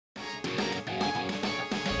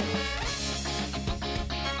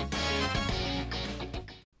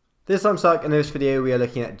This time suck. In this video we are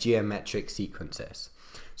looking at geometric sequences.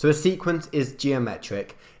 So a sequence is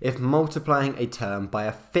geometric if multiplying a term by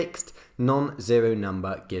a fixed non-zero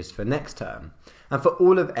number gives the next term. And for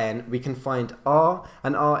all of n we can find r,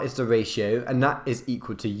 and r is the ratio, and that is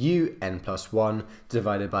equal to un plus 1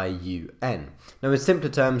 divided by un. Now in simpler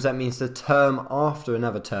terms that means the term after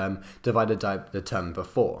another term divided by the term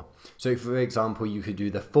before. So for example you could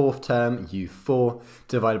do the fourth term u4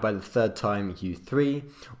 divided by the third term u3,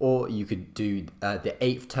 or you could do the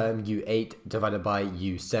eighth term u8 divided by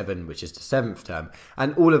u7, which is the seventh term,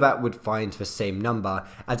 and all of that would find the same number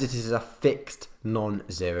as it is a fixed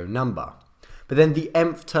non-zero number. But then the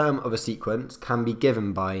nth term of a sequence can be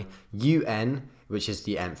given by un, which is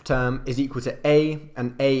the nth term, is equal to a,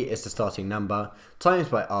 and a is the starting number, times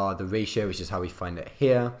by r, the ratio, which is how we find it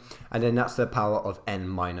here, and then that's the power of n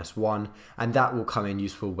minus 1, and that will come in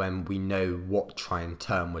useful when we know what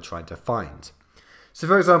term we're trying to find. So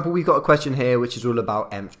for example, we've got a question here which is all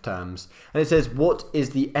about nth terms, and it says what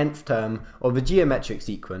is the nth term of a geometric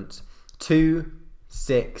sequence 2,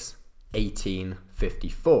 6, 18,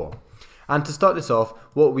 54. And to start this off,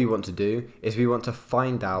 what we want to do is we want to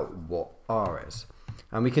find out what r is.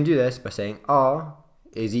 And we can do this by saying r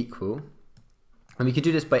is equal, and we can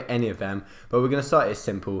do this by any of them, but we're going to start it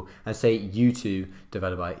simple and say u2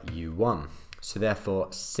 divided by u1. So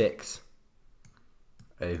therefore 6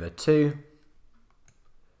 over 2,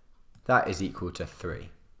 that is equal to 3.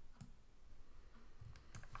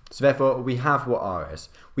 So therefore we have what r is.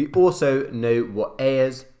 We also know what a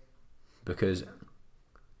is because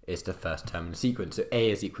it's the first term in the sequence. So a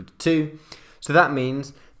is equal to 2. So that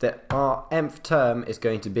means that our nth term is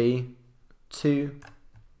going to be 2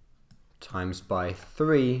 times by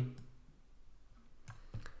 3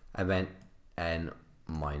 and then n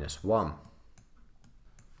minus 1.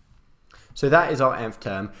 So that is our nth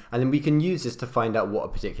term, and then we can use this to find out what a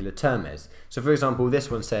particular term is. So for example, this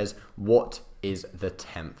one says, what is the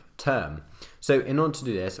 10th term? So in order to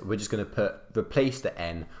do this, we're just going to replace the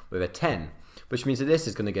n with a 10, which means that this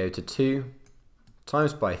is going to go to 2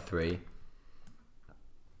 times by 3,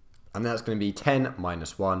 and that's going to be 10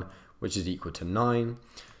 minus 1, which is equal to 9.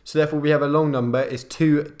 So therefore we have a long number is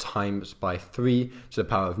 2 times by 3 to the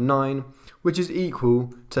power of 9, which is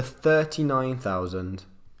equal to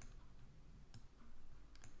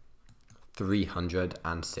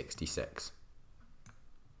 39,366.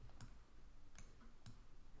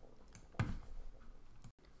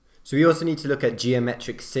 So we also need to look at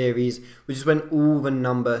geometric series, which is when all the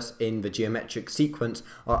numbers in the geometric sequence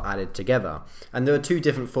are added together. And there are two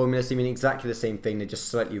different formulas, they mean exactly the same thing, they're just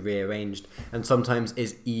slightly rearranged, and sometimes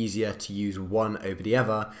it's easier to use one over the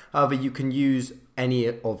other. However, you can use any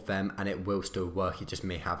of them and it will still work, you just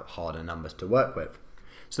may have harder numbers to work with.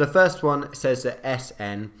 So the first one says that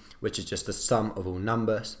Sn, which is just the sum of all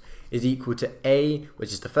numbers, is equal to a,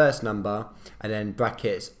 which is the first number, and then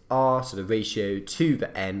brackets r, so the ratio to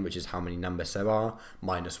the n, which is how many numbers there are,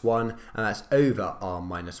 minus 1, and that's over r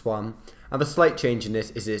minus 1. And the slight change in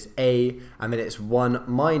this is this a, and then it's 1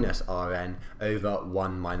 minus rn over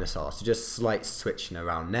 1 minus r, so just slight switching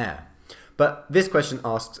around there. But this question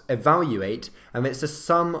asks evaluate, and it's the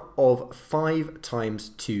sum of 5 times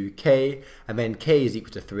 2k, and then k is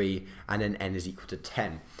equal to 3, and then n is equal to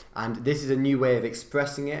 10. And this is a new way of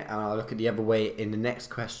expressing it, and I'll look at the other way in the next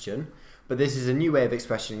question. But this is a new way of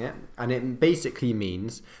expressing it, and it basically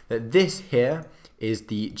means that this here is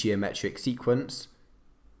the geometric sequence,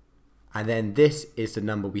 and then this is the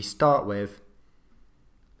number we start with,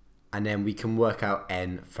 and then we can work out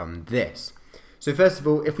n from this. So first of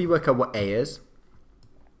all, if we work out what a is,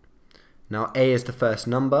 now a is the first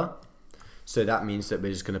number, so that means that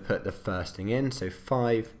we're just going to put the first thing in, so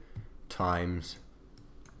 5 times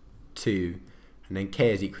 2, and then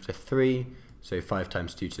k is equal to 3, so 5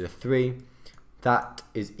 times 2 to the 3, that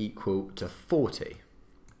is equal to 40.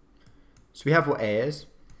 So we have what a is,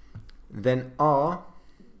 then r,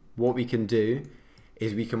 what we can do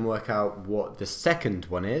is we can work out what the second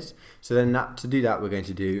one is. So then to do that, we're going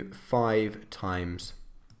to do 5 times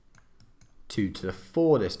 2 to the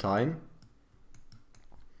 4 this time.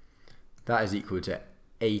 That is equal to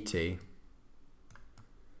 80.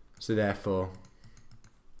 So therefore,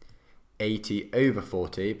 80 over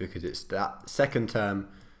 40, because it's that second term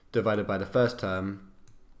divided by the first term,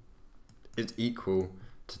 is equal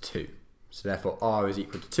to 2. So therefore, r is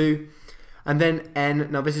equal to 2. And then n,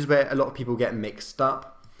 now this is where a lot of people get mixed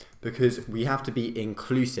up because we have to be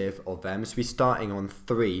inclusive of them. So we're starting on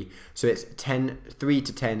 3. So it's 3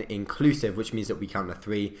 to 10 inclusive, which means that we count to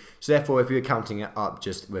 3. So therefore, if we were counting it up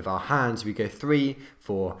just with our hands, we go 3,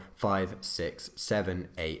 4, 5, 6, 7,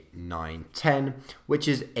 8, 9, 10, which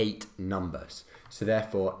is 8 numbers. So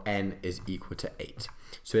therefore n is equal to 8.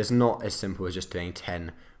 So it's not as simple as just doing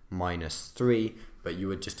 10 minus 3, but you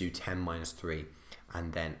would just do 10 minus 3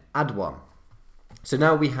 and then add 1. So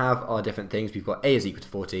now we have our different things. We've got a is equal to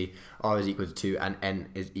 40, r is equal to 2, and n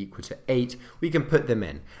is equal to 8. We can put them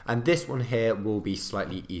in. And this one here will be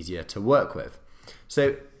slightly easier to work with.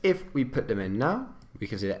 So if we put them in now, we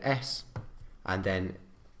consider s, and then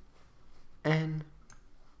n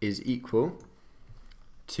is equal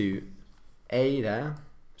to a there.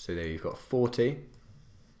 So there you've got 40.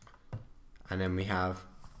 And then we have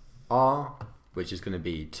r, which is going to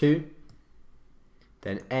be 2.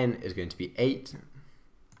 Then n is going to be 8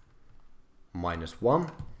 minus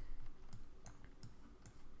 1.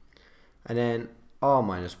 And then r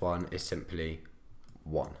minus 1 is simply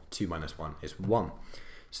 1. 2 minus 1 is 1.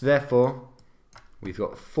 So therefore, we've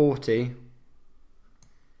got 40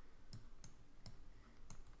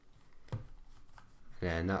 and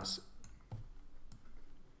then that's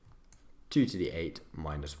 2 to the 8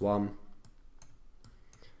 minus 1.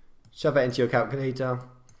 Shove it into your calculator,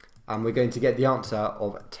 and we're going to get the answer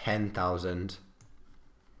of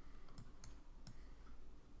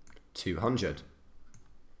 10,200.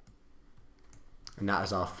 And that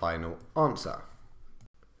is our final answer.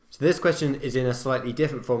 So this question is in a slightly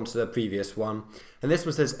different form to the previous one. And this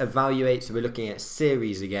one says evaluate, so we're looking at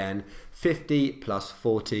series again, 50 plus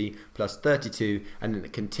 40 plus 32, and then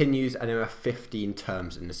it continues, and there are 15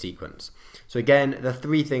 terms in the sequence. So again, the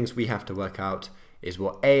three things we have to work out is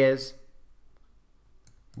what a is,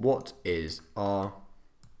 what is r,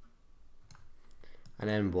 and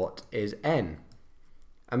then what is n.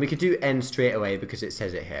 And we could do n straight away because it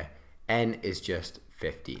says it here. N is just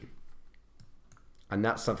 15. And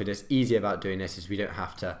that's something that's easy about doing this, is we don't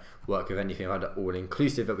have to work with anything about it all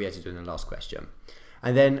inclusive that we had to do in the last question.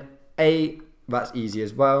 And then a, that's easy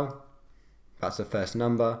as well. That's the first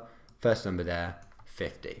number there,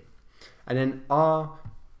 50. And then r,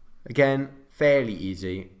 again, fairly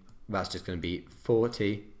easy. That's just going to be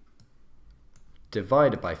 40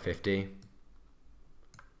 divided by 50,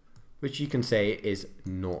 which you can say is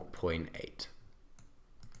 0.8.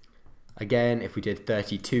 Again, if we did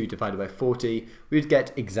 32 divided by 40, we would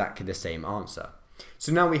get exactly the same answer.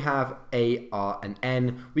 So now we have a, r, and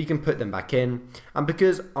n. We can put them back in. And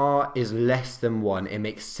because r is less than 1, it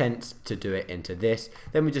makes sense to do it into this.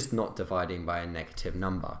 Then we're just not dividing by a negative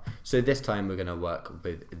number. So this time we're going to work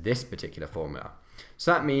with this particular formula.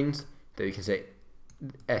 So that means that we can say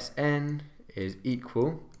Sn is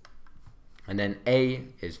equal, and then a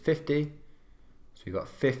is 50. So we've got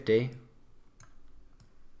 50.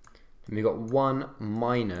 And we've got 1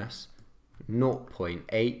 minus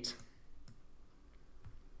 0.8,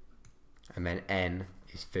 and then n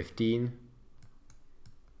is 15,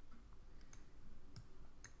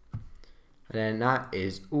 and then that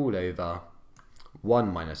is all over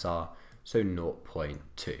 1 minus r, so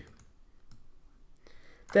 0.2.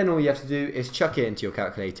 Then all you have to do is chuck it into your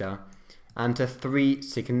calculator, and to 3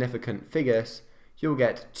 significant figures you'll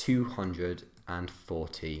get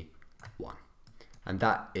 241. And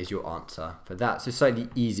that is your answer for that. So slightly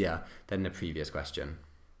easier than the previous question.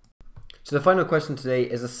 So the final question today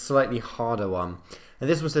is a slightly harder one. And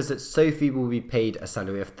this one says that Sophie will be paid a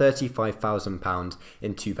salary of £35,000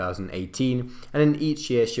 in 2018. And in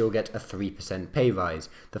each year she'll get a 3% pay rise.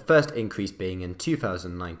 The first increase being in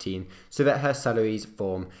 2019, so that her salaries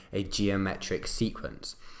form a geometric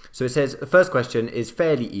sequence. So it says the first question is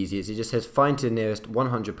fairly easy. It just says find the nearest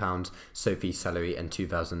 £100 Sophie's salary in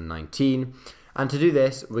 2019. And to do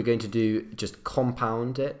this, we're going to do just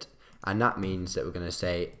compound it, and that means that we're going to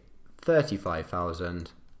say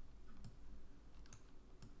 35,000,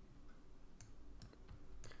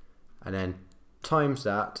 and then times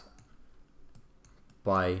that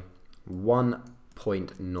by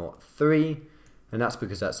 1.03, and that's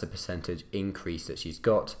because that's the percentage increase that she's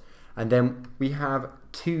got. And then we have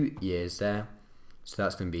 2 years there, so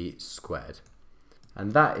that's going to be squared,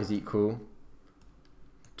 and that is equal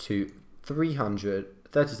to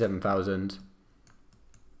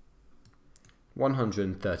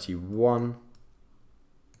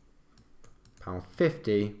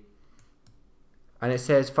 £337,131.50, and it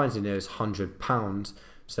says find the nearest £100,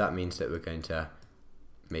 so that means that we're going to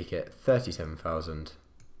make it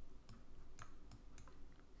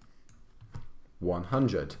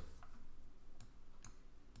 37,100.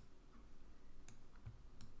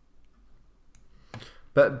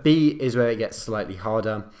 But B is where it gets slightly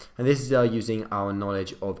harder, and this is using our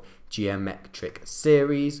knowledge of geometric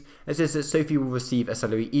series. It says that Sophie will receive a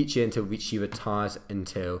salary each year until she retires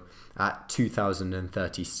until at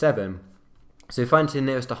 2037. So find to the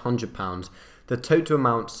nearest £100 the total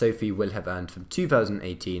amount Sophie will have earned from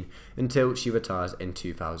 2018 until she retires in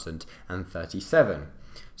 2037.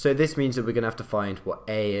 So this means that we're going to have to find what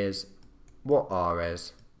A is, what R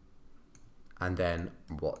is, and then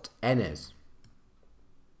what N is.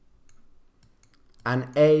 And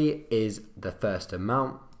A is the first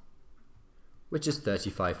amount, which is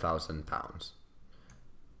 £35,000,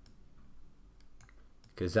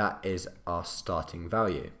 because that is our starting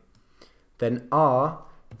value. Then R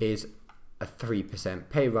is a 3%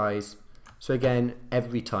 pay rise, so again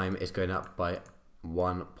every time it's going up by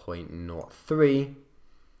 1.03.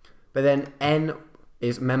 But then N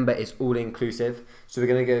is, remember, it's all inclusive, so we're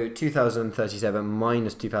going to go 2037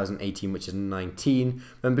 minus 2018, which is 19,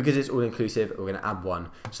 and because it's all inclusive we're going to add 1,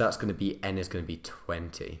 so that's going to be, N is going to be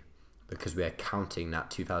 20, because we are counting that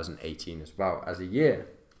 2018 as well as a year.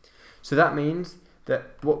 So that means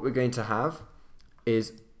that what we're going to have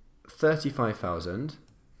is 35,000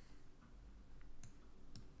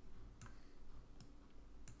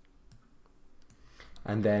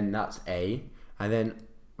 and then that's A, and then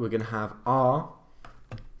we're going to have R,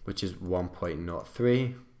 which is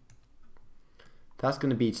 1.03. That's going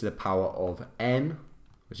to be to the power of N,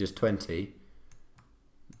 which is 20,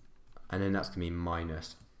 and then that's going to be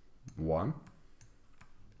minus 1.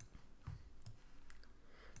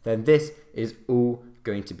 Then this is all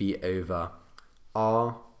going to be over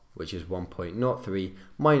R, which is 1.03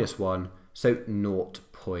 minus 1, so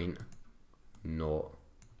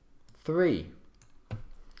 0.03.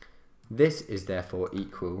 This is therefore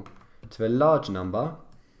equal to a large number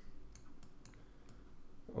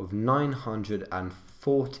of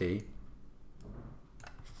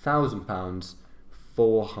 £940,000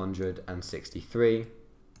 463.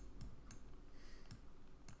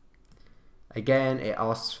 Again, it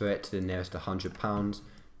asks for it to the nearest £100,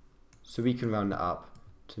 so we can round it up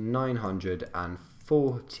to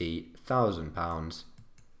 £940,000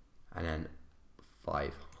 and then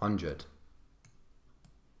 500.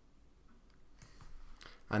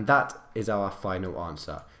 And that is our final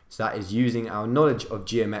answer. So that is using our knowledge of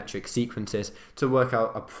geometric sequences to work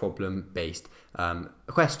out a problem-based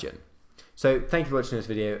question. So thank you for watching this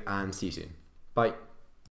video and see you soon. Bye.